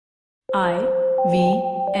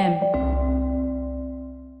IVM.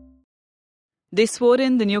 They swore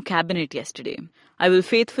in the new cabinet yesterday. I will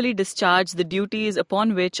faithfully discharge the duties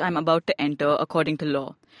upon which I am about to enter according to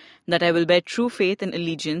law. That I will bear true faith and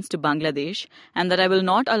allegiance to Bangladesh, and that I will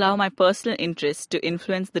not allow my personal interests to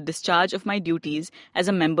influence the discharge of my duties as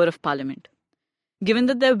a member of parliament. Given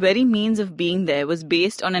that their very means of being there was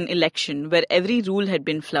based on an election where every rule had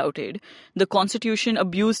been flouted, the constitution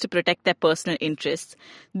abused to protect their personal interests,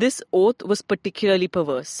 this oath was particularly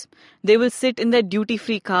perverse. They will sit in their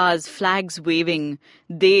duty-free cars, flags waving.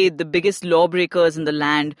 They, the biggest lawbreakers in the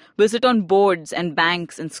land, will sit on boards and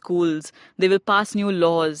banks and schools. They will pass new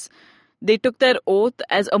laws. They took their oath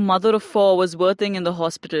as a mother of four was birthing in the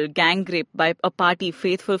hospital, gang raped by a party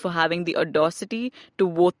faithful for having the audacity to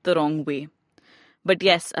vote the wrong way. But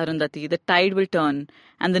yes, Arundhati, the tide will turn,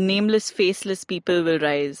 and the nameless, faceless people will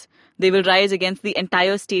rise. They will rise against the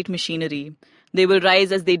entire state machinery. They will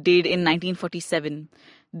rise as they did in 1947.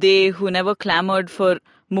 They who never clamored for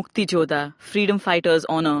Mukti Jodha, freedom fighters'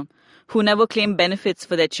 honor, who never claimed benefits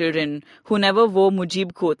for their children, who never wore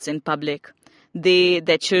Mujib coats in public. They,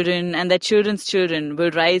 their children, and their children's children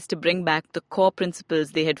will rise to bring back the core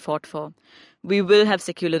principles they had fought for. We will have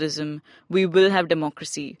secularism. We will have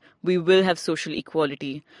democracy. We will have social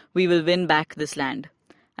equality. We will win back this land.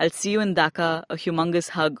 I'll see you in Dhaka. A humongous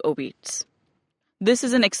hug awaits. This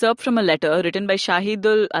is an excerpt from a letter written by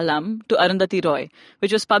Shahidul Alam to Arundhati Roy,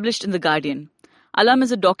 which was published in The Guardian. Alam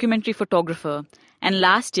is a documentary photographer, and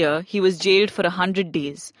last year he was jailed for 100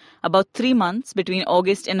 days, about 3 months between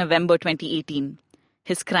August and November 2018.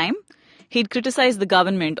 His crime? He'd criticized the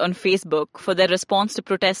government on Facebook for their response to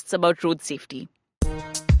protests about road safety.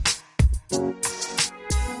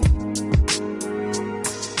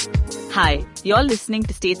 Hi, you're listening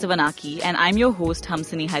to States of Anarchy, and I'm your host,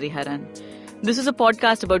 Hamsini Hariharan. This is a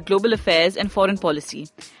podcast about global affairs and foreign policy,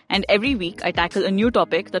 and every week I tackle a new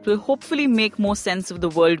topic that will hopefully make more sense of the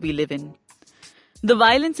world we live in. The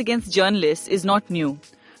violence against journalists is not new,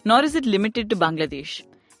 nor is it limited to Bangladesh.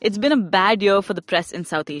 It's been a bad year for the press in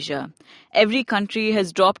South Asia. Every country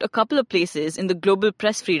has dropped a couple of places in the Global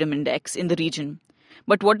Press Freedom Index in the region.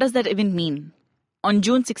 But what does that even mean? On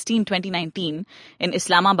June 16, 2019, in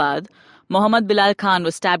Islamabad, Mohammad Bilal Khan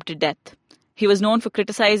was stabbed to death. He was known for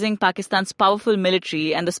criticizing Pakistan's powerful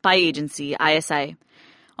military and the spy agency, ISI.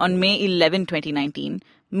 On May 11, 2019,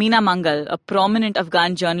 Meena Mangal, a prominent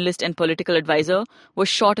Afghan journalist and political advisor, was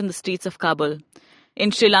shot in the streets of Kabul. In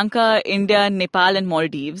Sri Lanka, India, Nepal and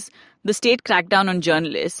Maldives, the state crackdown on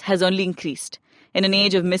journalists has only increased. In an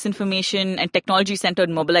age of misinformation and technology-centered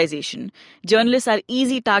mobilization, journalists are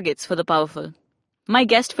easy targets for the powerful. My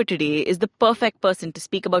guest for today is the perfect person to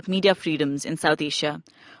speak about media freedoms in South Asia.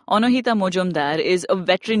 Anohita Mojumdar is a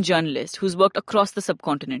veteran journalist who's worked across the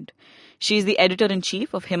subcontinent. She is the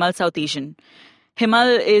editor-in-chief of Himal South Asian.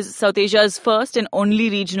 Himal is South Asia's first and only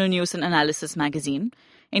regional news and analysis magazine.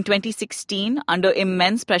 In 2016, under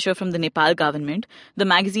immense pressure from the Nepal government, the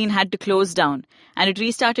magazine had to close down, and it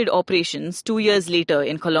restarted operations 2 years later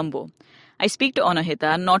in Colombo. I speak to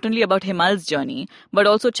Anohita not only about Himal's journey, but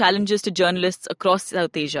also challenges to journalists across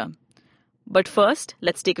South Asia. But first,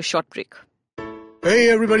 let's take a short break. Hey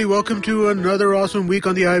everybody, welcome to another awesome week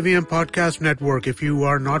on the IVM Podcast Network. If you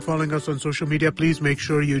are not following us on social media, please make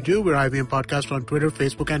sure you do. We're IVM Podcast on Twitter,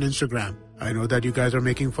 Facebook, and Instagram. I know that you guys are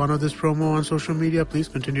making fun of this promo on social media. Please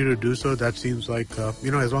continue to do so. That seems like,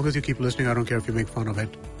 as long as you keep listening, I don't care if you make fun of it.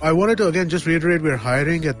 I wanted to, again, just reiterate, we're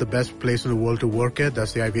hiring at the best place in the world to work at.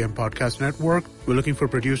 That's the IVM Podcast Network. We're looking for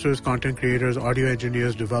producers, content creators, audio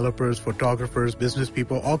engineers, developers, photographers, business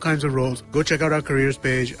people, all kinds of roles. Go check out our careers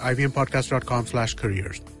page,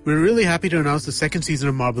 ivmpodcast.com/careers. We're really happy to announce the second season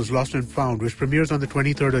of Marbles Lost and Found, which premieres on the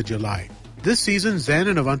 23rd of July. This season, Zen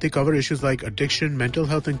and Avanti cover issues like addiction, mental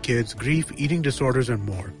health in kids, grief, eating disorders, and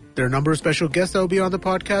more. There are a number of special guests that will be on the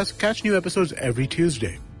podcast. Catch new episodes every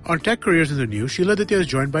Tuesday. On Tech Careers in the News, Sheila Aditya is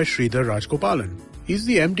joined by Sridhar Rajgopalan. He's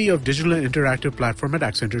the MD of Digital and Interactive Platform at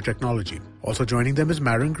Accenture Technology. Also joining them is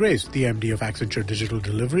Maren Grace, the MD of Accenture Digital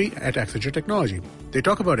Delivery at Accenture Technology. They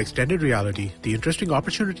talk about extended reality, the interesting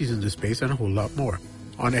opportunities in this space, and a whole lot more.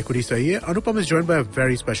 On Equity Sahiye, Anupam is joined by a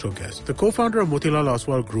very special guest, the co-founder of Motilal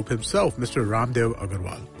Oswal Group himself, Mr. Ramdev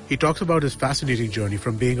Agarwal. He talks about his fascinating journey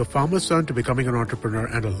from being a farmer's son to becoming an entrepreneur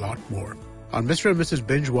and a lot more. On Mr. and Mrs.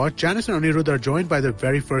 Binge Watch, Janice and Anirudh are joined by their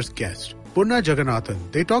very first guest, Purna Jagannathan.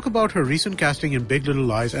 They talk about her recent casting in Big Little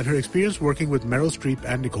Lies and her experience working with Meryl Streep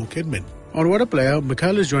and Nicole Kidman. On What a Player,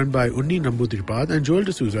 Mikhail is joined by Unni Namboodiripad and Joel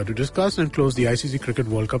D'Souza to discuss and close the ICC Cricket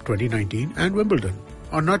World Cup 2019 and Wimbledon.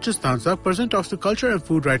 On Not Just Tansa, Person talks to culture and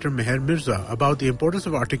food writer Meher Mirza about the importance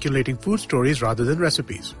of articulating food stories rather than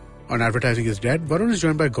recipes. On Advertising is Dead, Varun is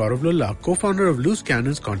joined by Gaurav Lulla, co-founder of Loose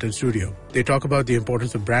Cannon's content studio. They talk about the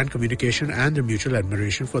importance of brand communication and their mutual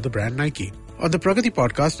admiration for the brand Nike. On the Pragati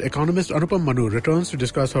podcast, economist Anupam Manu returns to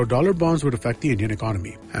discuss how dollar bonds would affect the Indian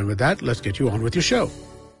economy. And with that, let's get you on with your show.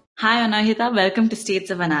 Hi, Anahita. Welcome to States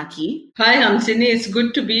of Anarchy. Hi, Hamsini. It's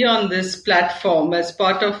good to be on this platform. As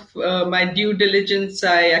part of my due diligence,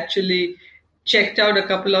 I actually checked out a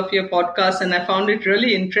couple of your podcasts and I found it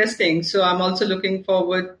really interesting. So I'm also looking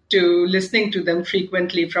forward to listening to them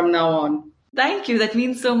frequently from now on. Thank you. That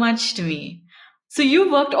means so much to me. So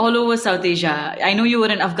you worked all over South Asia. I know you were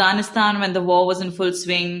in Afghanistan when the war was in full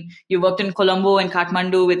swing. You worked in Colombo and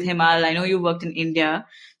Kathmandu with Himal. I know you worked in India.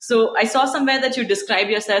 So I saw somewhere that you describe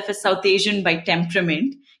yourself as South Asian by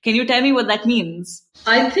temperament. Can you tell me what that means?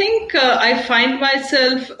 I think I find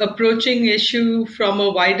myself approaching issue from a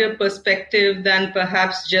wider perspective than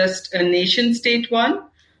perhaps just a nation state one.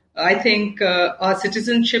 I think our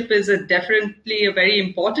citizenship is definitely a very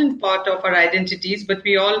important part of our identities, but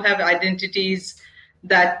we all have identities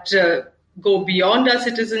that go beyond our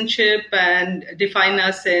citizenship and define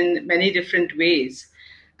us in many different ways.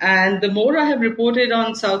 And the more I have reported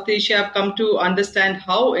on South Asia, I've come to understand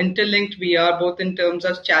how interlinked we are, both in terms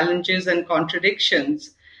of challenges and contradictions.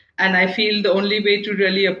 And I feel the only way to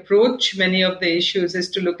really approach many of the issues is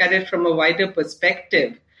to look at it from a wider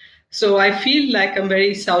perspective. So I feel like I'm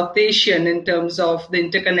very South Asian in terms of the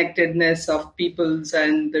interconnectedness of peoples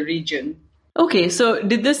and the region. Okay, so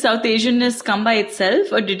did this South Asianness come by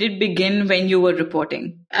itself or did it begin when you were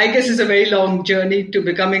reporting? I guess it's a very long journey to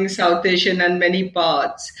becoming South Asian and many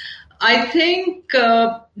parts. I think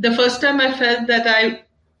the first time I felt that I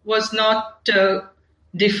was not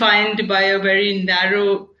defined by a very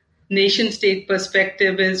narrow nation-state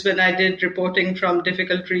perspective is when I did reporting from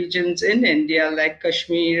difficult regions in India like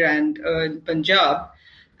Kashmir and Punjab.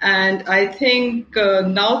 And I think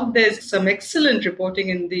now there's some excellent reporting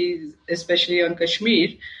in these, especially on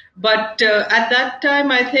Kashmir. But at that time,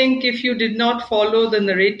 I think if you did not follow the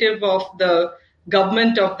narrative of the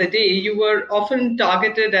government of the day, you were often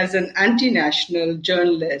targeted as an anti-national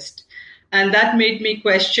journalist. And that made me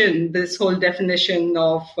question this whole definition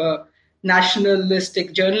of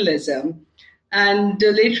nationalistic journalism. And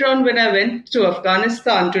later on, when I went to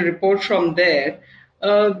Afghanistan to report from there,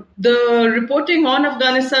 the reporting on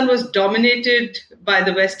Afghanistan was dominated by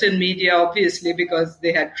the Western media, obviously, because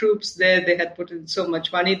they had troops there, they had put in so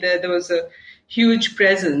much money there, there was a huge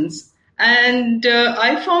presence. And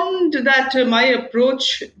I found that my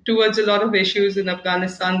approach towards a lot of issues in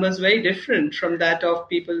Afghanistan was very different from that of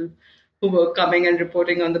people who were coming and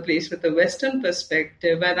reporting on the place with a Western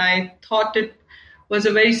perspective. And I thought it was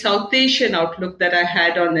a very South Asian outlook that I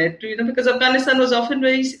had on it, because Afghanistan was often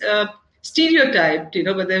very stereotyped,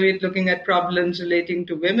 whether we're looking at problems relating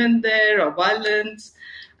to women there or violence.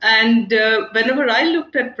 And whenever I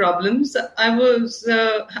looked at problems, I was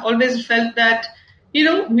always felt that,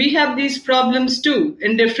 we have these problems too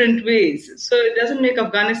in different ways. So it doesn't make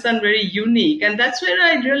Afghanistan very unique. And that's where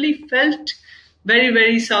I really felt very,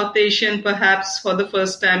 very South Asian, perhaps for the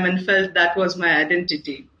first time, and felt that was my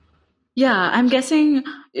identity. Yeah, I'm guessing,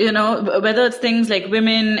 whether it's things like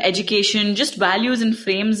women, education, just values and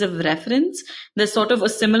frames of reference, there's sort of a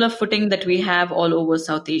similar footing that we have all over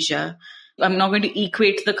South Asia. I'm not going to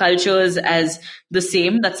equate the cultures as the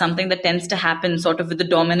same. That's something that tends to happen sort of with the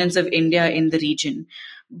dominance of India in the region.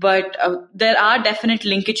 But there are definite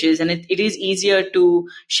linkages and it is easier to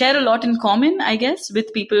share a lot in common, I guess,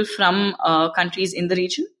 with people from countries in the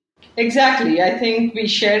region. Exactly. I think we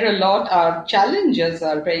share a lot. Our challenges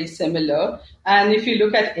are very similar. And if you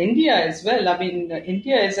look at India as well,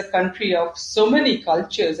 India is a country of so many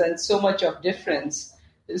cultures and so much of difference.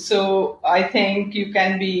 So I think you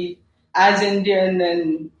can be as Indian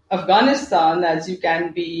in Afghanistan as you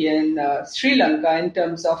can be in Sri Lanka in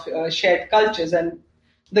terms of shared cultures, and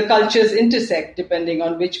the cultures intersect depending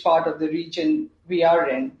on which part of the region we are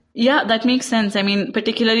in. Yeah, that makes sense.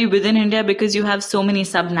 Particularly within India, because you have so many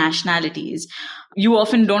sub-nationalities, you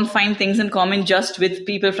often don't find things in common just with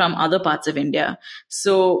people from other parts of India.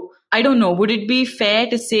 So I don't know, would it be fair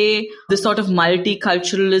to say this sort of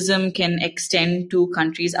multiculturalism can extend to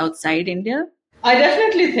countries outside India? I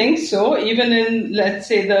definitely think so. Even in, let's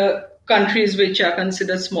say, the countries which are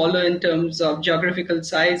considered smaller in terms of geographical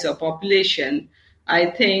size or population, I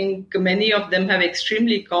think many of them have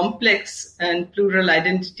extremely complex and plural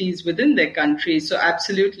identities within their country. So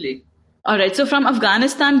absolutely. All right. So from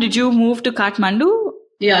Afghanistan, did you move to Kathmandu?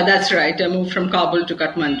 Yeah, that's right. I moved from Kabul to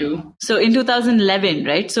Kathmandu. So in 2011,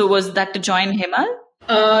 right? So was that to join Himal?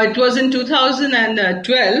 It was in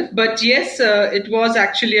 2012, but yes, it was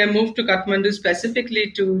actually, I moved to Kathmandu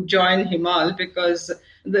specifically to join Himal because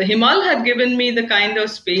The Himal had given me the kind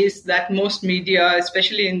of space that most media,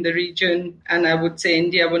 especially in the region, and I would say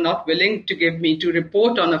India, were not willing to give me to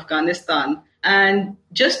report on Afghanistan. And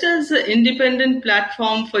just as an independent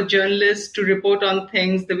platform for journalists to report on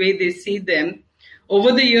things the way they see them,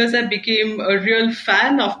 over the years I became a real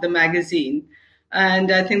fan of the magazine.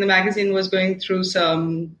 And I think the magazine was going through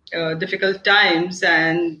some difficult times,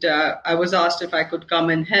 and I was asked if I could come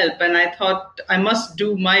and help. And I thought I must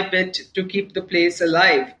do my bit to keep the place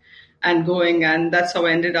alive and going, and that's how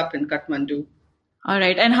I ended up in Kathmandu. All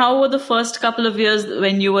right. And how were the first couple of years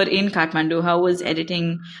when you were in Kathmandu? How was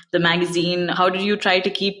editing the magazine? How did you try to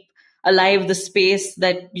keep alive the space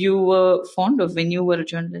that you were fond of when you were a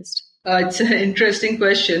journalist? It's an interesting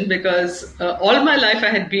question because all my life I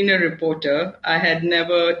had been a reporter. I had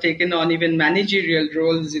never taken on even managerial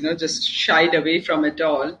roles, just shied away from it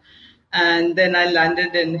all. And then I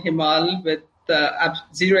landed in Himal with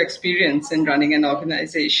zero experience in running an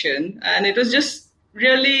organization. And it was just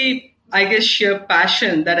really, I guess, sheer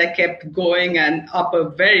passion that I kept going and up a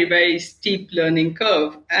very, very steep learning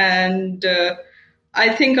curve. And I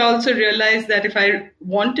think I also realized that if I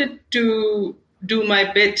wanted to do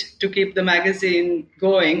my bit to keep the magazine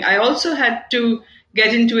going, I also had to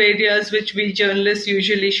get into areas which we journalists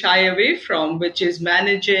usually shy away from, which is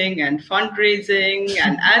managing and fundraising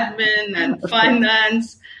and admin and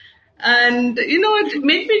finance. And, it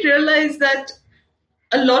made me realize that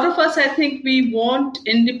a lot of us, I think we want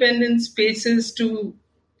independent spaces to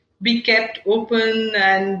be kept open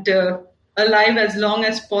and alive as long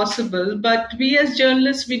as possible. But we as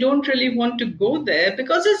journalists, we don't really want to go there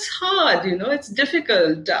because it's hard, it's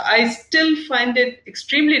difficult. I still find it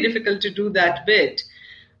extremely difficult to do that bit.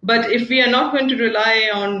 But if we are not going to rely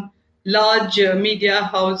on large media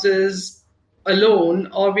houses alone,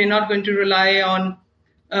 or we're not going to rely on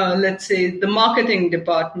let's say the marketing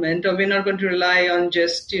department, or we're not going to rely on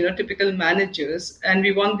just typical managers, and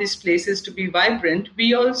we want these places to be vibrant,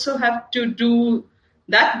 we also have to do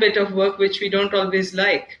that bit of work which we don't always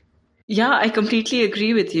like. Yeah, I completely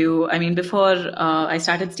agree with you. I mean, before I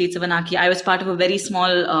started States of Anarchy, I was part of a very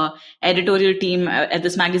small editorial team at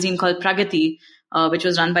this magazine called Pragati, which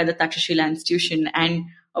was run by the Takshashila Institution. And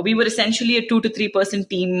we were essentially a 2 to 3 person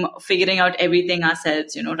team figuring out everything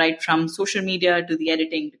ourselves, right from social media to the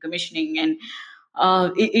editing to commissioning. And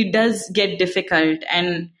it does get difficult.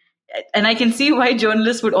 And I can see why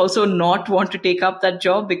journalists would also not want to take up that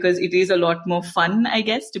job, because it is a lot more fun, I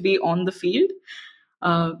guess, to be on the field.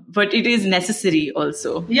 But it is necessary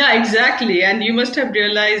also. Yeah, exactly. And you must have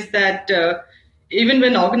realized that even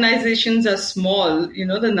when organizations are small,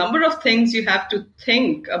 the number of things you have to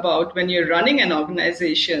think about when you're running an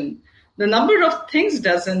organization, the number of things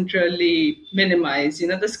doesn't really minimize.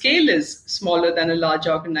 The scale is smaller than a large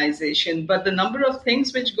organization, but the number of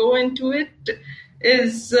things which go into it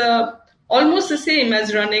is almost the same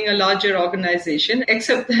as running a larger organization,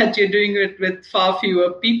 except that you're doing it with far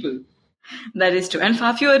fewer people. That is true. And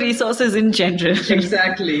far fewer resources in general.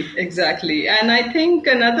 Exactly. And I think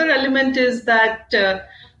another element is that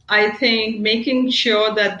I think making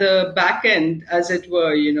sure that the back end, as it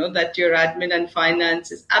were, that your admin and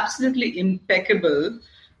finance is absolutely impeccable.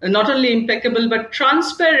 Not only impeccable, but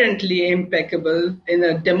transparently impeccable in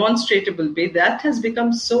a demonstrable way. That has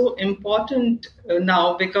become so important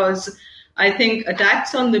now, because I think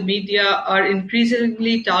attacks on the media are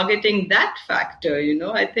increasingly targeting that factor.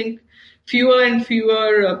 I think fewer and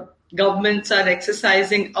fewer governments are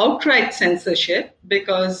exercising outright censorship,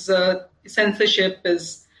 because censorship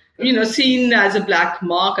is seen as a black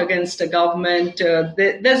mark against a government.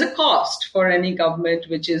 There's a cost for any government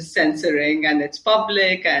which is censoring, and it's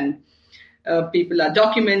public, and people are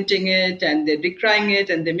documenting it, and they're decrying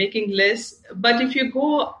it, and they're making less. But if you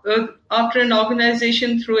go after an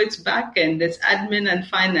organization through its back end, its admin and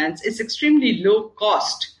finance, it's extremely low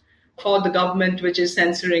cost for the government which is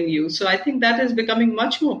censoring you. So I think that is becoming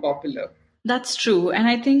much more popular. That's true. And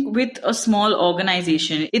I think with a small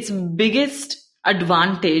organization, its biggest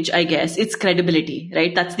advantage, I guess, it's credibility,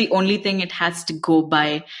 right? That's the only thing it has to go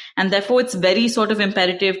by. And therefore, it's very sort of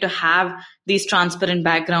imperative to have these transparent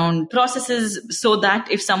background processes, so that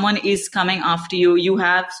if someone is coming after you, you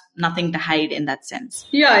have nothing to hide in that sense.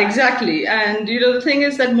 Yeah, exactly. And, the thing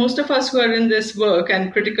is that most of us who are in this work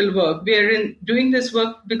and critical work, we are doing this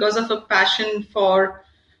work because of a passion for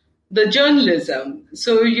the journalism.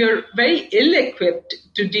 So you're very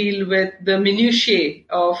ill-equipped to deal with the minutiae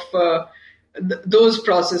of those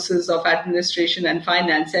processes of administration and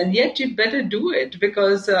finance, and yet you'd better do it,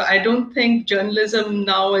 because I don't think journalism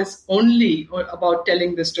now is only about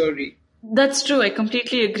telling the story. That's true. I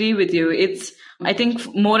completely agree with you. It's I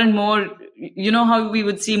think more and more, you know how we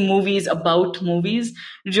would see movies about movies?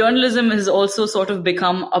 Journalism has also sort of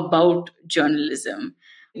become about journalism.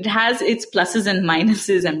 It has its pluses and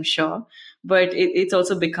minuses, I'm sure, but it's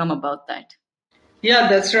also become about that. Yeah,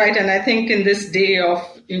 that's right. And I think in this day of,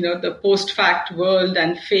 the post-fact world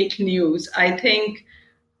and fake news, I think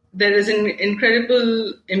there is an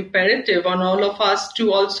incredible imperative on all of us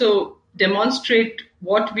to also demonstrate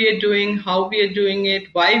what we are doing, how we are doing it,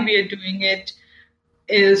 why we are doing it,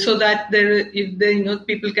 so that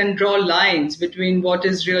people can draw lines between what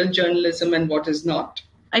is real journalism and what is not.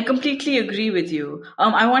 I completely agree with you.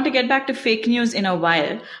 I want to get back to fake news in a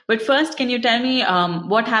while. But first, can you tell me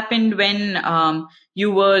what happened when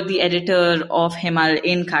you were the editor of Himal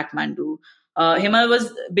in Kathmandu? Himal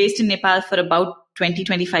was based in Nepal for about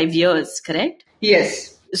 20-25 years, correct?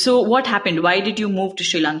 Yes. So what happened? Why did you move to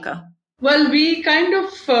Sri Lanka? Well, we kind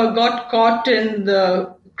of got caught in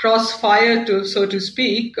the crossfire, so to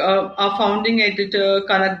speak. Our founding editor,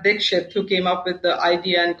 Kanak Dikshit, who came up with the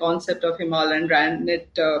idea and concept of Himal and ran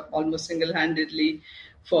it almost single-handedly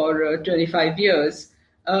for 25 years.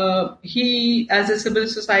 He, as a civil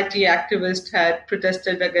society activist, had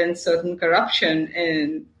protested against certain corruption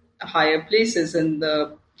in higher places in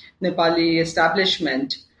the Nepali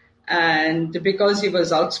establishment. And because he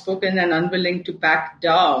was outspoken and unwilling to back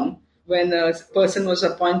down, when a person was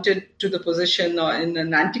appointed to the position in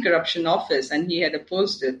an anti-corruption office and he had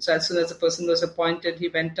opposed it. So as soon as the person was appointed, he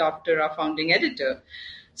went after our founding editor.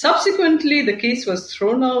 Subsequently, the case was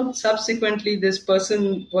thrown out. Subsequently, this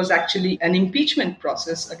person was actually an impeachment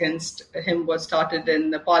process against him was started in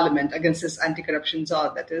the parliament against this anti-corruption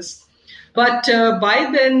czar, that is. But by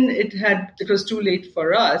then, it was too late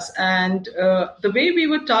for us. And the way we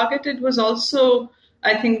were targeted was also,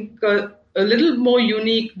 I think, a little more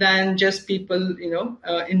unique than just people,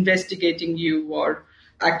 investigating you or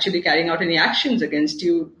actually carrying out any actions against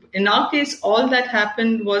you. In our case, all that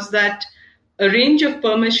happened was that a range of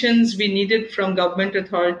permissions we needed from government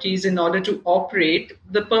authorities in order to operate,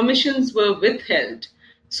 the permissions were withheld.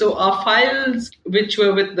 So our files, which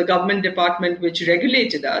were with the government department which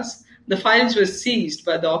regulated us, the files were seized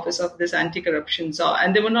by the office of this anti-corruption czar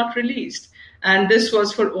and they were not released. And this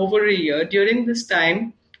was for over a year. During this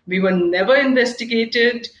time, we were never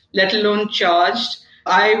investigated, let alone charged.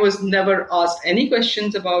 I was never asked any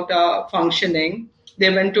questions about our functioning. They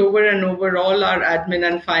went over and over all our admin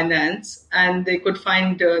and finance, and they could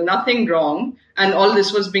find nothing wrong. And all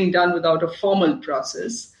this was being done without a formal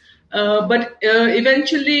process. But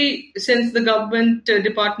eventually, since the government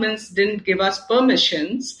departments didn't give us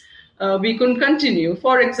permissions, we couldn't continue.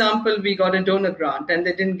 For example, we got a donor grant, and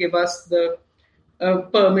they didn't give us the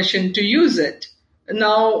permission to use it.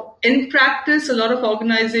 Now, in practice, a lot of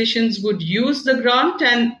organizations would use the grant,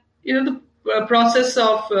 and the process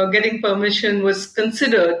of getting permission was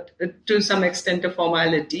considered to some extent a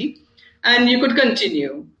formality, and you could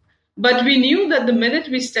continue. But we knew that the minute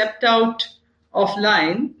we stepped out of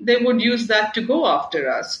line, they would use that to go after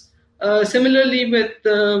us. Similarly,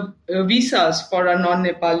 with visas for our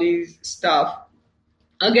non-Nepali staff,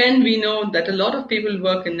 again, we know that a lot of people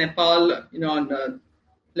work in Nepal, on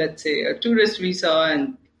let's say a tourist visa,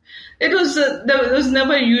 and there was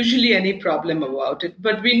never usually any problem about it.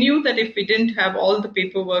 But we knew that if we didn't have all the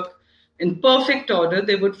paperwork in perfect order,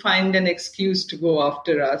 they would find an excuse to go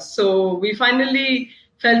after us. So we finally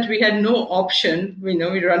felt we had no option.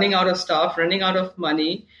 We're running out of staff, running out of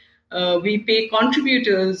money. We pay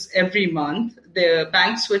contributors every month. The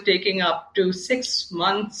banks were taking up to 6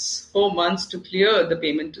 months, 4 months to clear the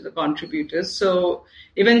payment to the contributors. So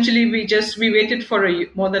eventually we waited for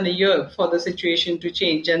more than a year for the situation to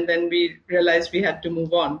change. And then we realized we had to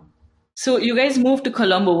move on. So you guys moved to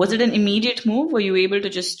Colombo. Was it an immediate move? Were you able to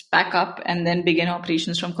just pack up and then begin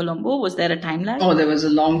operations from Colombo? Was there a time lag? Oh, there was a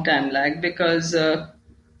long time lag because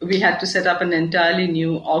we had to set up an entirely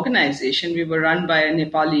new organization. We were run by a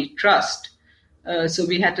Nepali trust. So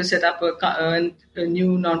we had to set up a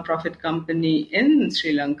new non-profit company in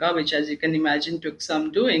Sri Lanka, which, as you can imagine, took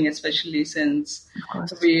some doing, especially since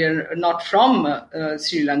we are not from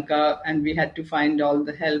Sri Lanka, and we had to find all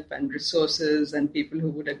the help and resources and people who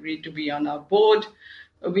would agree to be on our board.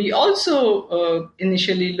 We also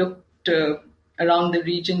initially looked around the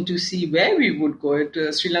region to see where we would go.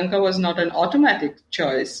 Sri Lanka was not an automatic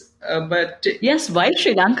choice. But yes, why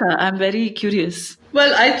Sri Lanka? I'm very curious.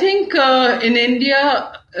 Well, I think in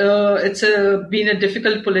India, it's been a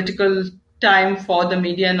difficult political time for the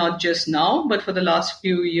media, not just now, but for the last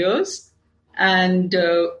few years. And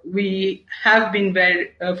we have been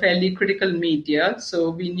fairly critical media, so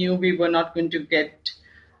we knew we were not going to get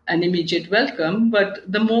an immediate welcome. But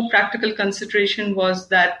the more practical consideration was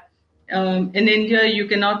that in India, you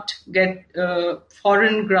cannot get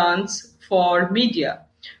foreign grants for media.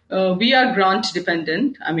 We are grant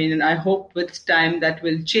dependent. I mean, and I hope with time that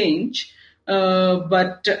will change.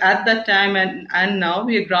 But at that time and now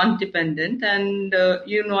we are grant dependent, and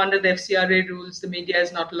under the FCRA rules, the media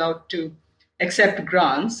is not allowed to accept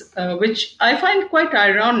grants, which I find quite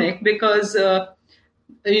ironic because there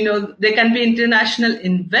can be international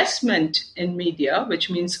investment in media, which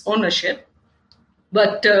means ownership,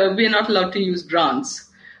 but we are not allowed to use grants.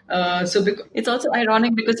 It's also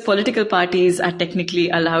ironic because political parties are technically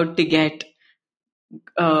allowed to get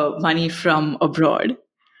money from abroad.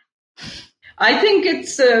 I think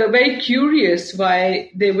it's very curious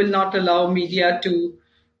why they will not allow media to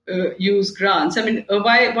use grants. I mean,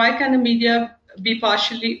 why can a media be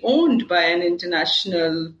partially owned by an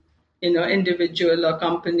international, individual or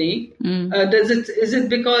company? Is it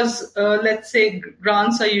because, let's say,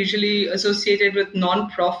 grants are usually associated with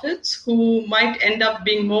non-profits who might end up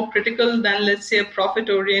being more critical than, let's say, a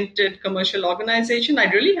profit-oriented commercial organization?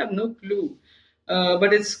 I really have no clue.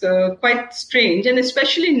 But it's quite strange. And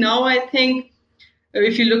especially now, I think,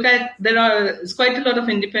 if you look at, there's quite a lot of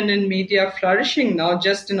independent media flourishing now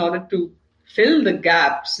just in order to fill the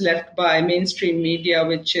gaps left by mainstream media,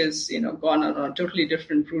 which is, gone on a totally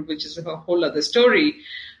different route, which is a whole other story.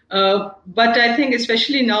 But I think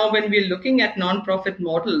especially now when we're looking at non-profit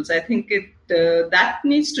models, I think that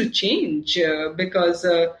needs to change because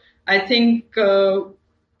I think,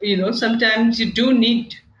 sometimes you do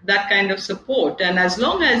need that kind of support. And as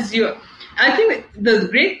long as I think the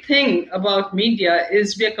great thing about media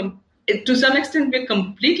is to some extent, we're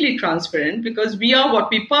completely transparent because we are what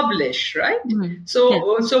we publish, right? Mm-hmm.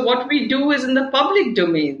 So what we do is in the public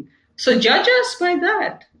domain. So judge us by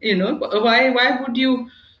that. Why would you,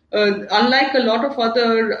 unlike a lot of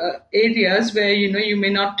other areas where, you may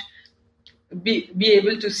not be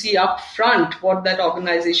able to see up front what that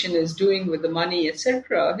organization is doing with the money,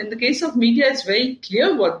 etc. In the case of media, it's very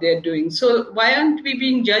clear what they're doing. So why aren't we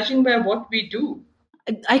being judged by what we do?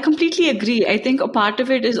 I completely agree. I think a part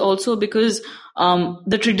of it is also because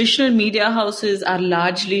the traditional media houses are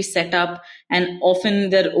largely set up and often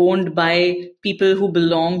they're owned by people who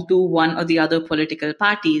belong to one or the other political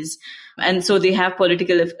parties. And so they have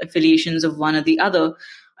political affiliations of one or the other.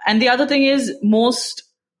 And the other thing is most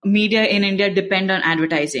media in India depend on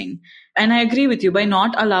advertising. And I agree with you, by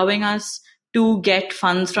not allowing us to get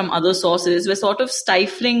funds from other sources, we're sort of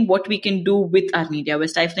stifling what we can do with our media. We're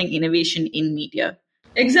stifling innovation in media.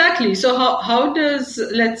 Exactly. So how does,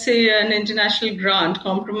 let's say, an international grant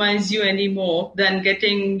compromise you any more than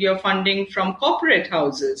getting your funding from corporate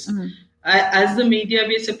houses? Mm-hmm. As the media,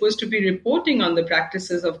 we're supposed to be reporting on the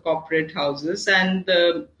practices of corporate houses, and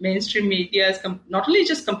the mainstream media is not only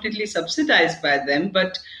just completely subsidized by them,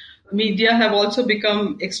 but media have also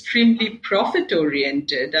become extremely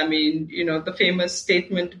profit-oriented. I mean, the famous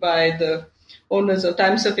statement by the owners of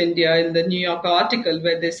Times of India in the New York article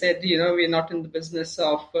where they said, we're not in the business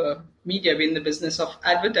of media, we're in the business of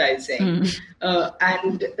advertising. And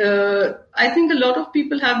I think a lot of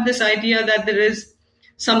people have this idea that there is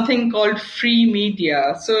something called free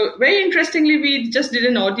media. So very interestingly, we just did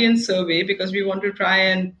an audience survey because we want to try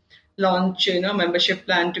and launch, membership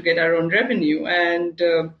plan to get our own revenue. And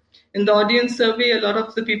in the audience survey, a lot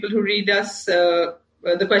of the people who read us, the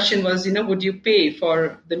question was, would you pay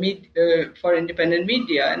for for independent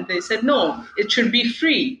media? And they said, no, it should be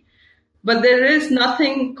free. But there is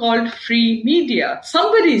nothing called free media.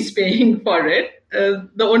 Somebody's paying for it.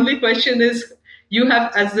 The only question is, you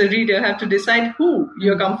have, as the reader, have to decide who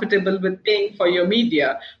you're comfortable with paying for your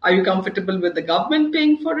media. Are you comfortable with the government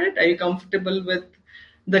paying for it? Are you comfortable with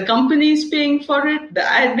the companies paying for it, the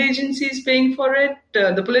ad agencies paying for it,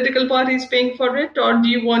 the political parties paying for it, or do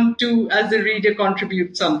you want to, as the reader,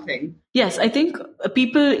 contribute something? Yes, I think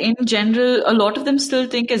people in general, a lot of them still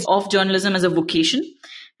think of journalism as a vocation.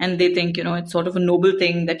 And they think, it's sort of a noble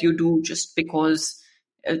thing that you do just because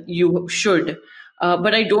you should.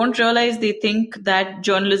 But I don't realize they think that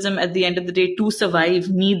journalism at the end of the day to survive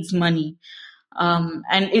needs money.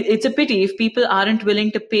 And it's a pity if people aren't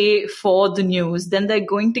willing to pay for the news, then they're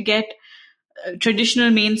going to get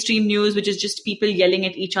traditional mainstream news, which is just people yelling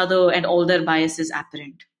at each other and all their biases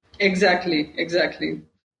apparent. Exactly.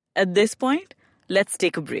 At this point, let's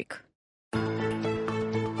take a break.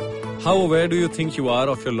 How aware do you think you are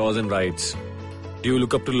of your laws and rights? Do you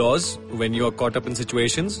look up to laws when you are caught up in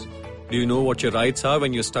situations? Do you know what your rights are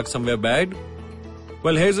when you're stuck somewhere bad?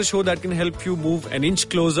 Well, here's a show that can help you move an inch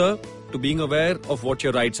closer to being aware of what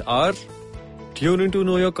your rights are. Tune into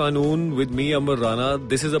Know Your Qanoon with me, Amar Rana.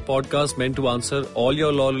 This is a podcast meant to answer all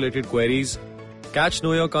your law-related queries. Catch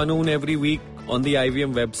Know Your Qanoon every week on the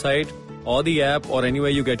IVM website or the app, or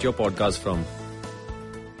anywhere you get your podcast from.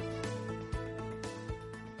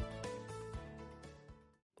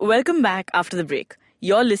 Welcome back after the break.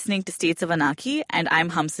 You're listening to States of Anarchy, and I'm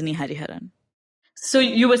Hamsini Hariharan. So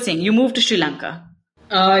you were saying you moved to Sri Lanka.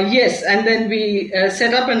 Yes, and then we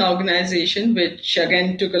set up an organization, which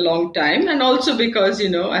again took a long time, and also because,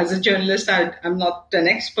 as a journalist, I'm not an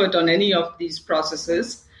expert on any of these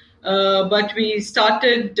processes. But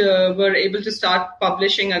were able to start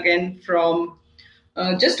publishing again from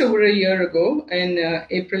just over a year ago in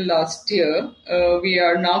April last year. We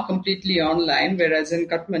are now completely online, whereas in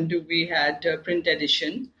Kathmandu we had print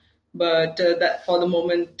edition. But that for the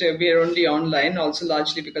moment we are only online, also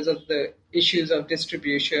largely because of the issues of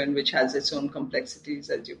distribution, which has its own complexities,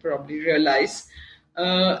 as you probably realize.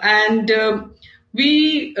 And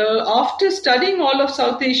we, after studying all of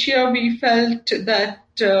South Asia, we felt that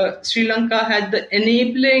Sri Lanka had the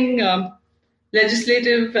enabling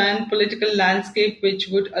legislative and political landscape which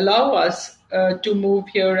would allow us to move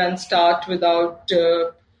here and start without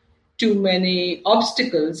too many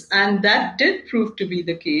obstacles. And that did prove to be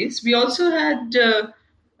the case. We also had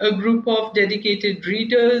a group of dedicated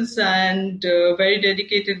readers and a very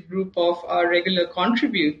dedicated group of our regular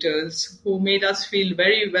contributors who made us feel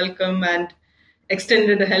very welcome and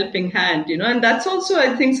extended a helping hand, and that's also,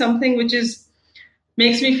 I think, something which is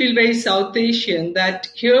makes me feel very South Asian, that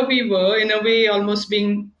here we were in a way almost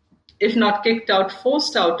being, if not kicked out,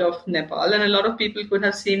 forced out of Nepal. And a lot of people could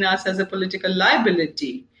have seen us as a political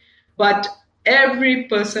liability. But every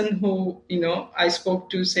person who, I spoke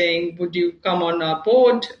to saying, would you come on our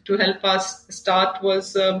board to help us start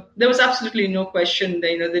there was absolutely no question.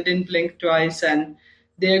 They didn't blink twice and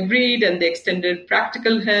they agreed, and they extended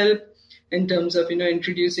practical help in terms of,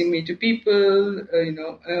 introducing me to people,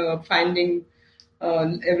 finding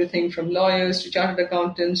everything from lawyers to chartered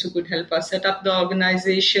accountants who could help us set up the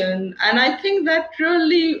organization. And I think that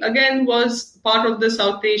really, again, was part of the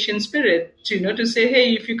South Asian spirit, to say,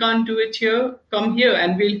 hey, if you can't do it here, come here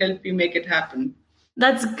and we'll help you make it happen.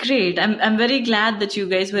 That's great. I'm very glad that you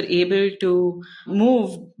guys were able to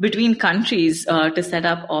move between countries to set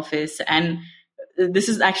up office. And this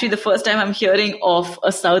is actually the first time I'm hearing of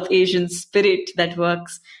a South Asian spirit that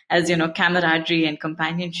works as, camaraderie and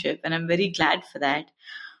companionship. And I'm very glad for that.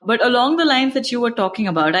 But along the lines that you were talking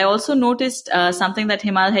about, I also noticed something that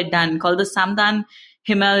Himal had done called the Samdan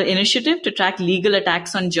Himal Initiative to track legal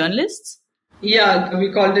attacks on journalists. Yeah,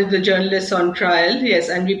 we called it the Journalists on Trial. Yes,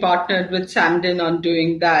 and we partnered with Samden on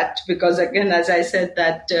doing that because, again, as I said,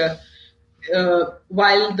 that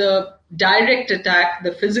while the direct attack,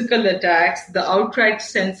 the physical attacks, the outright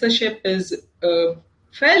censorship is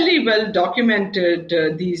fairly well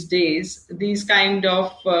documented these days, these kind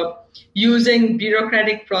of using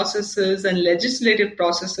bureaucratic processes and legislative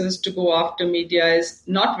processes to go after media is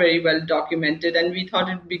not very well documented. And we thought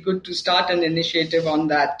it would be good to start an initiative on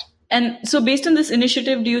that. And so based on this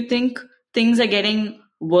initiative, do you think things are getting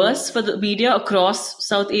worse for the media across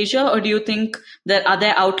South Asia, or do you think there are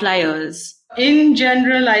outliers? In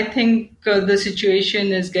general, I think the situation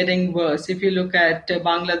is getting worse. If you look at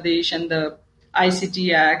Bangladesh and the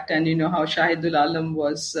ICT Act, and how Shahidul Alam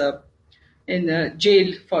was in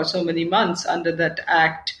jail for so many months under that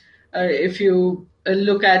act. If you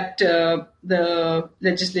look at the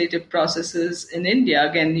legislative processes in India,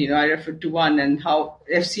 again, I referred to one, and how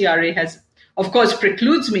FCRA has, of course,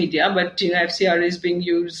 precludes media, but FCRA is being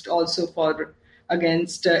used also for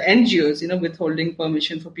against NGOs, withholding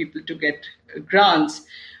permission for people to get grants.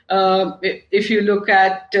 If you look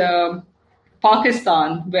at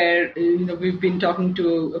Pakistan, where we've been talking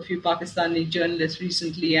to a few Pakistani journalists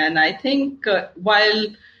recently, and I think while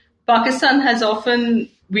Pakistan has often,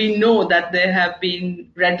 we know that there have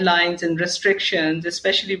been red lines and restrictions,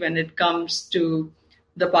 especially when it comes to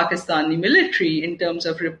the Pakistani military in terms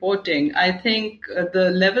of reporting. I think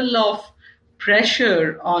the level of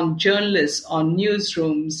pressure on journalists, on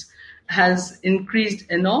newsrooms, has increased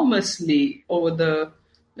enormously over the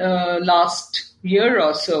last year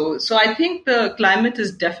or so. So I think the climate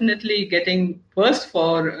is definitely getting worse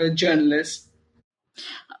for journalists.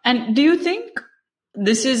 And do you think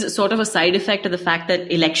this is sort of a side effect of the fact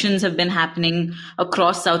that elections have been happening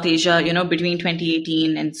across South Asia, between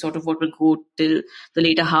 2018 and sort of what will go till the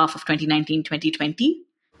later half of 2019, 2020?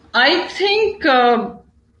 I think,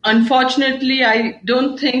 unfortunately, I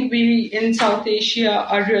don't think we in South Asia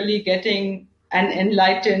are really getting an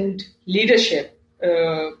enlightened leadership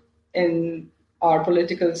in our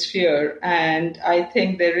political sphere. And I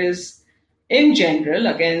think there is, in general,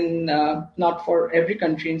 again, not for every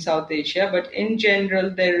country in South Asia, but in general,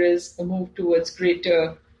 there is a move towards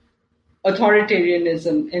greater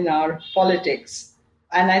authoritarianism in our politics.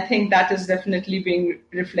 and I think that is definitely being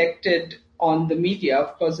reflected on the media.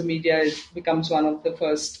 Of course, the media becomes one of the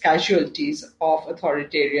first casualties of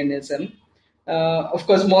authoritarianism. Of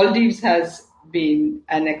course, Maldives has been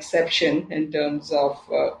an exception in terms of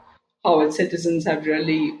how its citizens have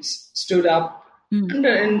really stood up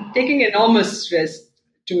and taking enormous risk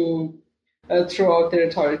to throw out their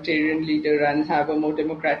authoritarian leader and have a more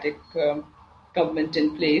democratic government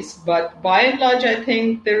in place. But by and large, I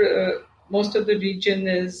think most of the region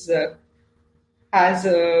has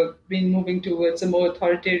been moving towards a more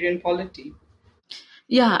authoritarian polity.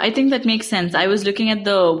 Yeah, I think that makes sense. I was looking at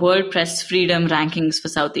the World Press Freedom rankings for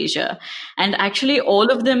South Asia, and actually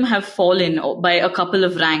all of them have fallen by a couple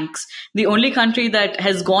of ranks. The only country that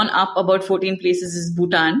has gone up about 14 places is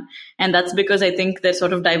Bhutan, and that's because I think they're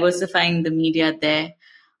sort of diversifying the media there.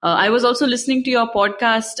 I was also listening to your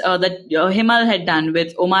podcast that Himal had done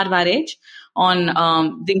with Omar Varej on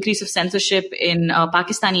the increase of censorship in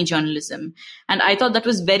Pakistani journalism. And I thought that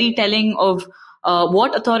was very telling of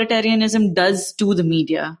what authoritarianism does to the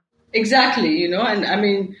media. Exactly, and I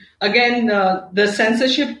mean, again, the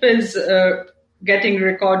censorship is getting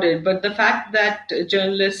recorded, but the fact that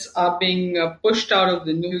journalists are being pushed out of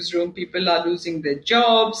the newsroom, people are losing their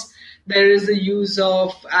jobs. There is the use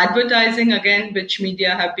of advertising again, which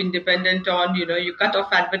media have been dependent on. You cut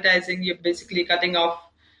off advertising, you're basically cutting off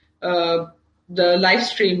uh, the live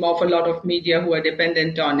stream of a lot of media who are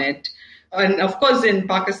dependent on it. And of course, in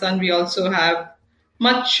Pakistan, we also have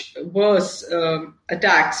much worse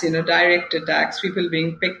attacks, direct attacks, people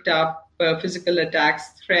being picked up, physical attacks,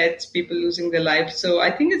 threats, people losing their lives. So I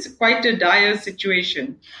think it's quite a dire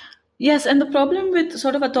situation. Yes, and the problem with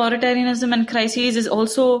sort of authoritarianism and crises is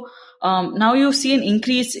also now you see an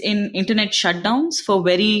increase in internet shutdowns for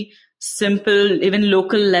very simple, even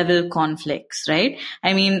local level conflicts, right?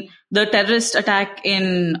 I mean, the terrorist attack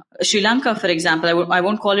in Sri Lanka, for example, I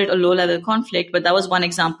won't call it a low level conflict, but that was one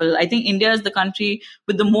example. I think India is the country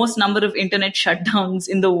with the most number of internet shutdowns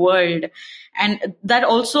in the world. And that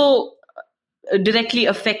also directly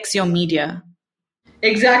affects your media.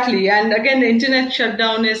 Exactly. And again, the internet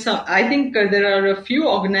shutdown is, I think there are a few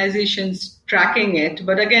organizations tracking it,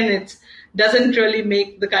 but again, it doesn't really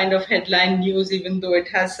make the kind of headline news, even though it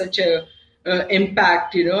has such a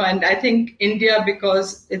impact, And I think India,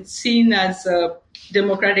 because it's seen as a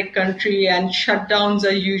democratic country and shutdowns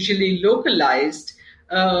are usually localized,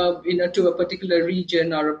 to a particular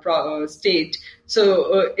region or a state.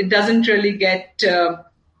 So it doesn't really get the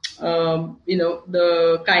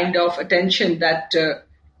kind of attention that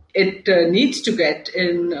it needs to get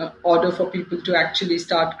in order for people to actually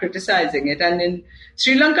start criticizing it. And in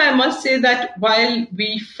Sri Lanka, I must say that while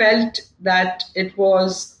we felt that it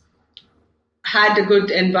had a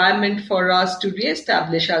good environment for us to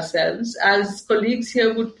reestablish ourselves, as colleagues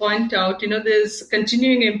here would point out, there's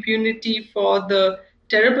continuing impunity for the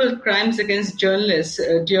terrible crimes against journalists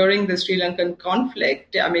during the Sri Lankan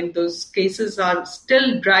conflict. I mean, those cases are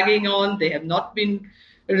still dragging on. They have not been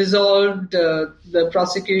resolved. The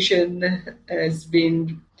prosecution has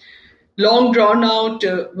been long drawn out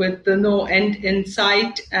with no end in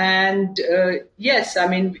sight. And yes, I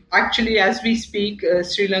mean, actually, as we speak,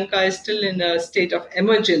 Sri Lanka is still in a state of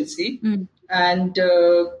emergency. And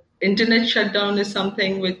internet shutdown is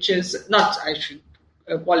something which is not, I should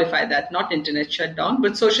qualify that, not internet shutdown,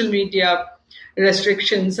 but social media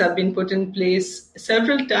restrictions have been put in place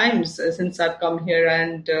several times since I've come here.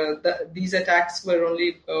 And these attacks were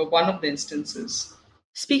only one of the instances.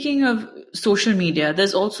 Speaking of social media,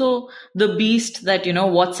 there's also the beast that,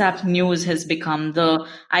 WhatsApp news has become. The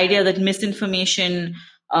idea that misinformation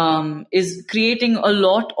is creating a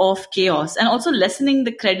lot of chaos and also lessening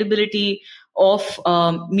the credibility of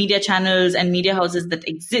media channels and media houses that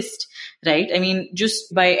exist, right? I mean,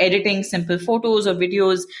 just by editing simple photos or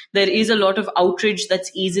videos, there is a lot of outrage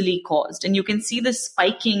that's easily caused. And you can see this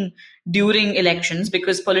spiking during elections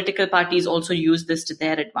because political parties also use this to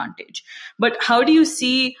their advantage. But how do you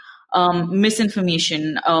see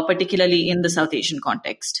misinformation, particularly in the South Asian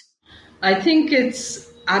context? I think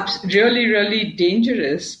it's really, really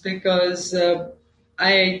dangerous because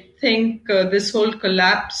I think this whole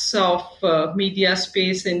collapse of media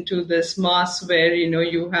space into this mass where,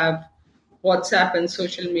 you have WhatsApp and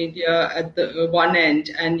social media at the one end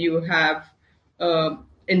and you have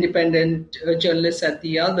independent journalists at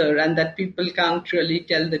the other, and that people can't really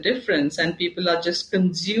tell the difference, and people are just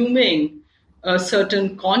consuming a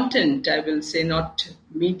certain content, I will say, not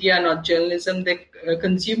media, not journalism. They're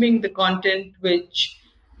consuming the content which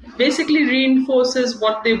basically reinforces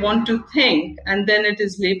what they want to think, and then it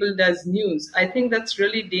is labeled as news. I think that's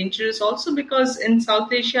really dangerous also because in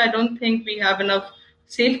South Asia, I don't think we have enough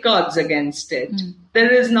safeguards against it.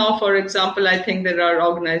 There is now, for example, I think there are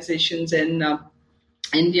organizations in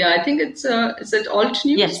India. I think it's is it Alt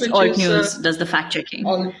News, Yes, which Alt is News does the fact checking.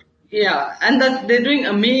 yeah, and that they're doing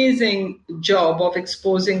amazing job of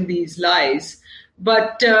exposing these lies.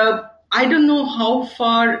 But I don't know how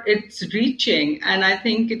far it's reaching, and I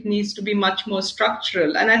think it needs to be much more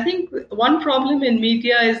structural. And I think one problem in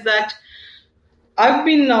media is that I've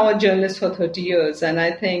been now a journalist for 30 years, and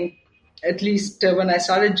I think at least when I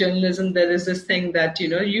started journalism, there is this thing that,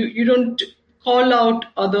 you don't call out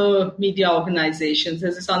other media organizations.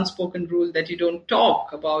 There's this unspoken rule that you don't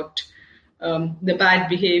talk about the bad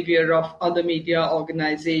behavior of other media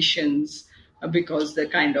organizations because they're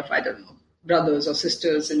kind of, I don't know, brothers or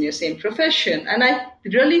sisters in your same profession. And I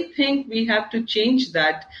really think we have to change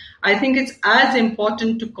that. I think it's as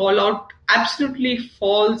important to call out absolutely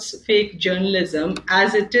false, fake journalism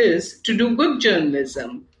as it is to do good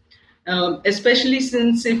journalism. Especially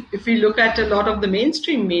since if we look at a lot of the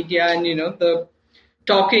mainstream media and, the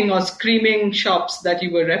talking or screaming shops that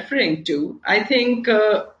you were referring to, I think,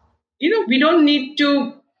 we don't need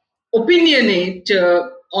to opinionate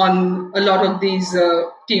on a lot of these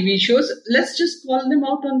TV shows. Let's just call them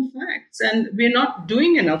out on facts. And we're not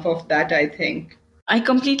doing enough of that, I think. I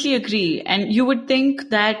completely agree. And you would think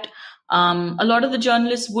that a lot of the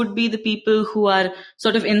journalists would be the people who are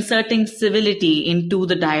sort of inserting civility into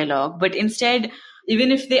the dialogue. But instead,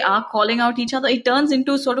 even if they are calling out each other, it turns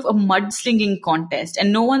into sort of a mudslinging contest.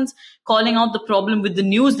 And no one's calling out the problem with the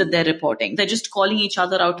news that they're reporting. They're just calling each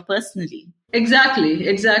other out personally.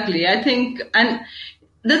 Exactly. I think, and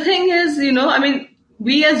the thing is,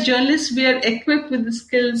 we as journalists, we are equipped with the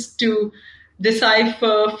skills to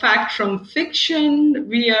decipher fact from fiction.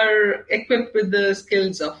 We are equipped with the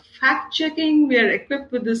skills of fact checking. We are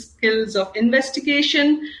equipped with the skills of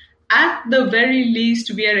investigation. At the very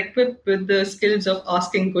least, we are equipped with the skills of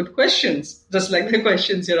asking good questions, just like the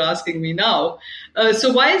questions you're asking me now.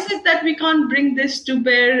 So why is it that we can't bring this to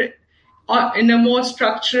bear in a more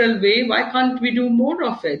structural way? Why can't we do more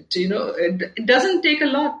of it? It doesn't take a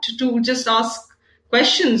lot to just ask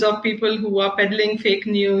questions of people who are peddling fake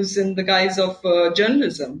news in the guise of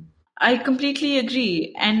journalism. I completely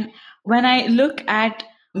agree. And when I look at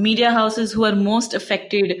media houses who are most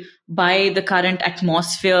affected by the current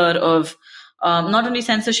atmosphere of not only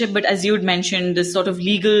censorship, but as you'd mentioned, this sort of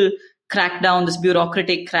legal crackdown, this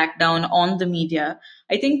bureaucratic crackdown on the media,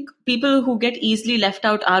 I think people who get easily left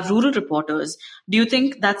out are rural reporters. Do you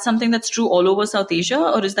think that's something that's true all over South Asia,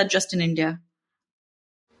 or is that just in India?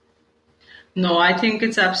 No, I think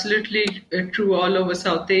it's absolutely true all over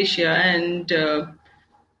South Asia. And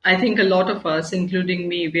I think a lot of us, including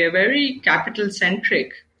me, we are very capital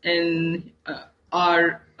centric in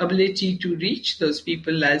our ability to reach those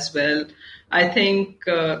people as well. I think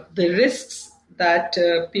the risks that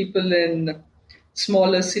people in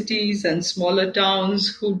smaller cities and smaller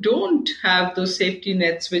towns who don't have those safety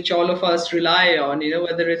nets which all of us rely on,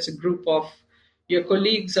 whether it's a group of your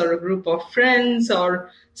colleagues or a group of friends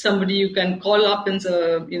or somebody you can call up in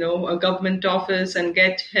a government office and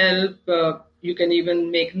get help. You can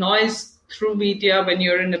even make noise through media when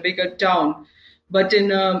you're in a bigger town. But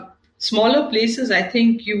in smaller places, I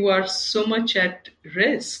think you are so much at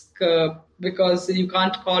risk because you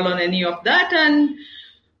can't call on any of that. And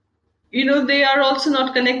they are also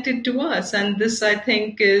not connected to us. And this, I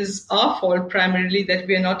think, is our fault primarily, that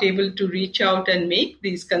we are not able to reach out and make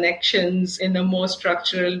these connections in a more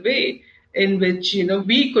structural way in which,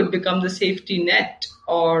 we could become the safety net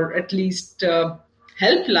or at least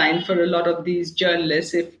helpline for a lot of these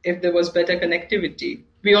journalists if there was better connectivity.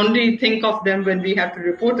 We only think of them when we have to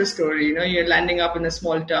report a story. You're landing up in a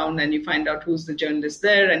small town and you find out who's the journalist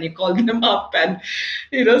there and you call them up and,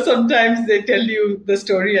 sometimes they tell you the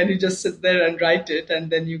story and you just sit there and write it and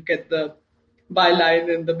then you get the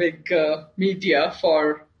byline in the big media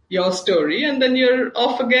for your story and then you're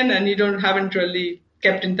off again and you haven't really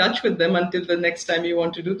kept in touch with them until the next time you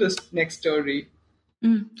want to do this next story.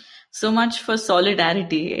 So much for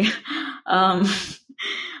solidarity.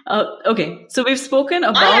 Okay, so we've spoken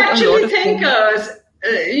about I actually a lot of think,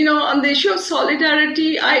 on the issue of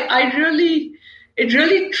solidarity, it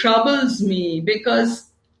really troubles me because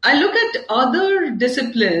I look at other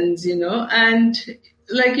disciplines, and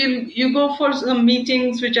like you go for some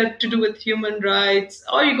meetings which are to do with human rights,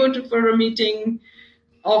 or you go for a meeting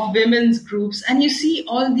of women's groups, and you see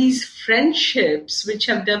all these friendships which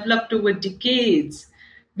have developed over decades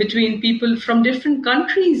between people from different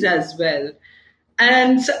countries as well.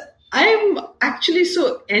 And so I'm actually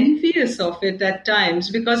so envious of it at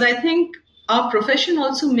times because I think our profession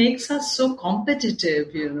also makes us so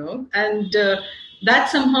competitive, and that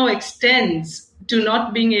somehow extends to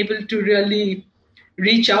not being able to really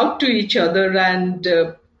reach out to each other and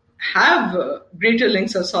have greater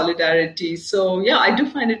links of solidarity. So, yeah, I do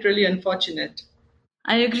find it really unfortunate.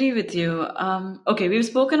 I agree with you. Okay, we've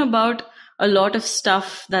spoken about a lot of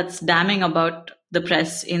stuff that's damning about the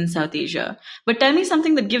press in South Asia. But tell me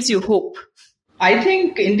something that gives you hope. I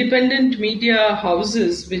think independent media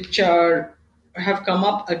houses, which are have come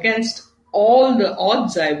up against all the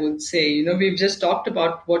odds, I would say. We've just talked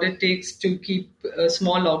about what it takes to keep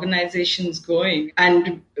small organizations going,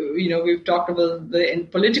 and we've talked about the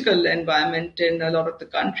political environment in a lot of the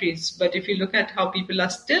countries. But if you look at how people are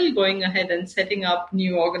still going ahead and setting up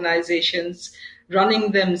new organizations,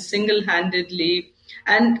 running them single-handedly,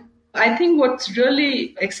 and I think what's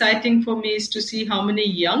really exciting for me is to see how many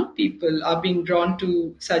young people are being drawn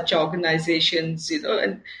to such organizations,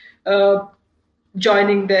 and uh,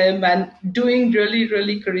 joining them and doing really,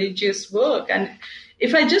 really courageous work. And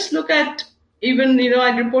if I just look at even,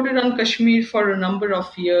 I reported on Kashmir for a number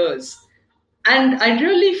of years. And I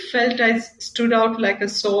really felt I stood out like a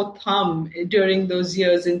sore thumb during those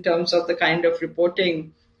years in terms of the kind of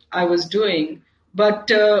reporting I was doing.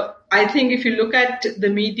 But I think if you look at the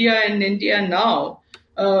media in India now,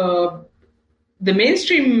 the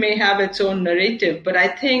mainstream may have its own narrative, but I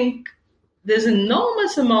think there's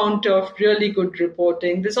enormous amount of really good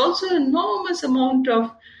reporting. There's also enormous amount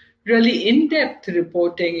of really in-depth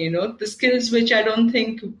reporting, the skills which I don't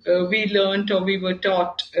think we learned or we were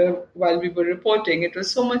taught while we were reporting. It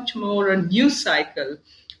was so much more a news cycle,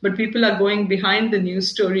 but people are going behind the news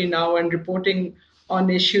story now and reporting on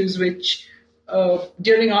issues which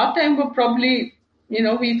during our time were probably,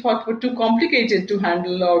 we thought were too complicated to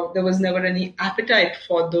handle, or there was never any appetite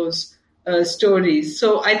for those stories.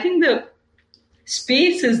 So I think the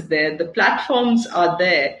space is there, the platforms are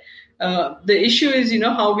there. The issue is,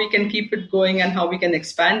 how we can keep it going and how we can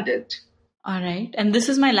expand it. All right. And this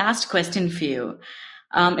is my last question for you.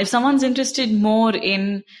 If someone's interested more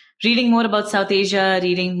in reading more about South Asia,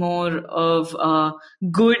 reading more of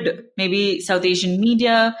good, maybe South Asian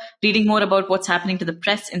media, reading more about what's happening to the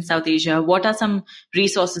press in South Asia, what are some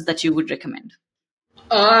resources that you would recommend?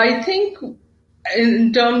 I think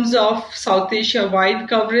in terms of South Asia wide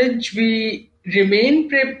coverage, we remain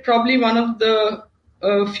probably one of the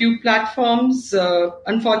few platforms.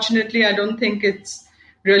 Unfortunately, I don't think it's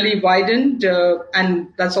really widened,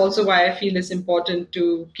 and that's also why I feel it's important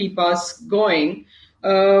to keep us going.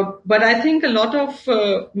 But I think a lot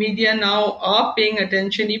of media now are paying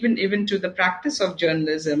attention even to the practice of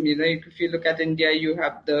journalism. If you look at India, you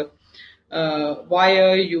have the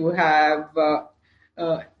Wire, you have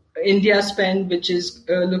uh, India Spend, which is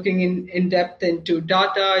looking in depth into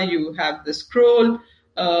data. You have the Scroll.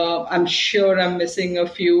 I'm sure I'm missing a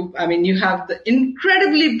few. I mean, you have the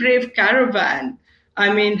incredibly brave Caravan.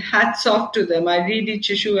 I mean, hats off to them. I read each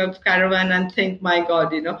issue of Caravan and think, my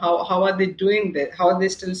God, how are they doing that? How are they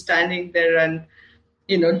still standing there and,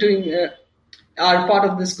 doing are part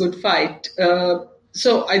of this good fight.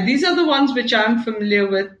 So these are the ones which I'm familiar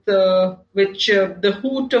with, which the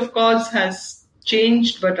Hoot, of course, has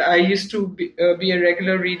changed, but I used to be a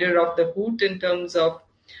regular reader of the Hoot in terms of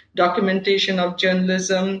documentation of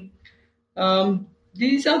journalism.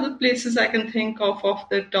 These are the places I can think of off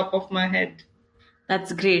the top of my head.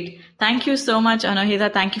 That's great. Thank you so much,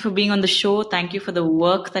 Anahita. Thank you for being on the show. Thank you for the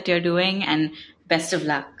work that you're doing, and best of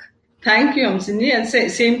luck. Thank you, Amsini, and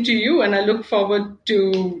same to you. And I look forward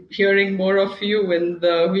to hearing more of you in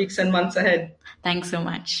the weeks and months ahead. Thanks so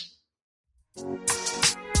much.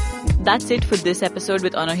 That's it for this episode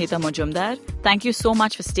with Anahita Majumdar. Thank you so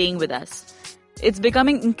much for staying with us. It's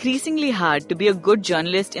becoming increasingly hard to be a good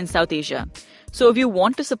journalist in South Asia. So if you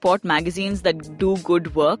want to support magazines that do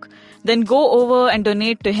good work, then go over and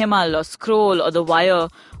donate to Himal or Scroll or The Wire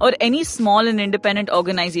or any small and independent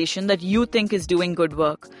organization that you think is doing good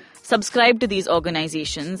work. Subscribe to these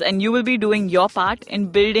organizations and you will be doing your part in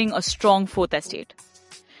building a strong fourth estate.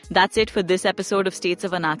 That's it for this episode of States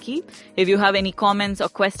of Anarchy. If you have any comments or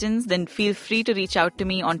questions, then feel free to reach out to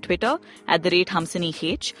me on Twitter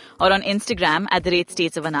 @HamsiniH or on Instagram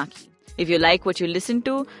 @States of Anarchy. If you like what you listen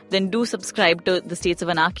to, then do subscribe to the States of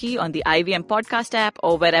Anarchy on the IVM podcast app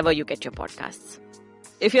or wherever you get your podcasts.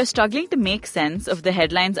 If you're struggling to make sense of the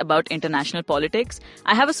headlines about international politics,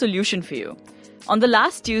 I have a solution for you. On the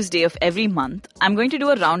last Tuesday of every month, I'm going to do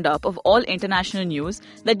a roundup of all international news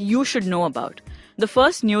that you should know about. The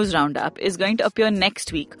first news roundup is going to appear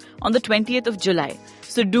next week on the 20th of July,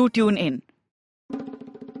 so do tune in.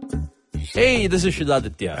 Hey, this is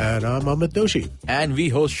Shidaditya. And I'm Amit Doshi. And we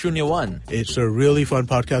host Shunya One. It's a really fun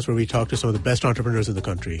podcast where we talk to some of the best entrepreneurs in the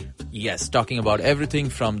country. Yes, talking about everything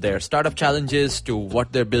from their startup challenges to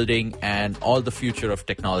what they're building and all the future of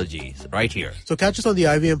technology right here. So catch us on the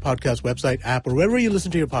IVM Podcast website, app, or wherever you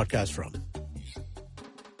listen to your podcast from.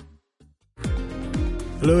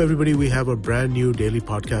 Hello, everybody. We have a brand new daily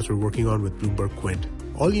podcast we're working on with Bloomberg Quint.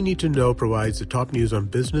 All you need to know provides the top news on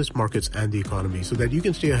business, markets, and the economy so that you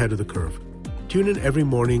can stay ahead of the curve. Tune in every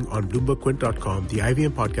morning on BloombergQuint.com, the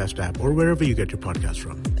IVM Podcast app, or wherever you get your podcasts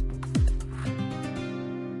from.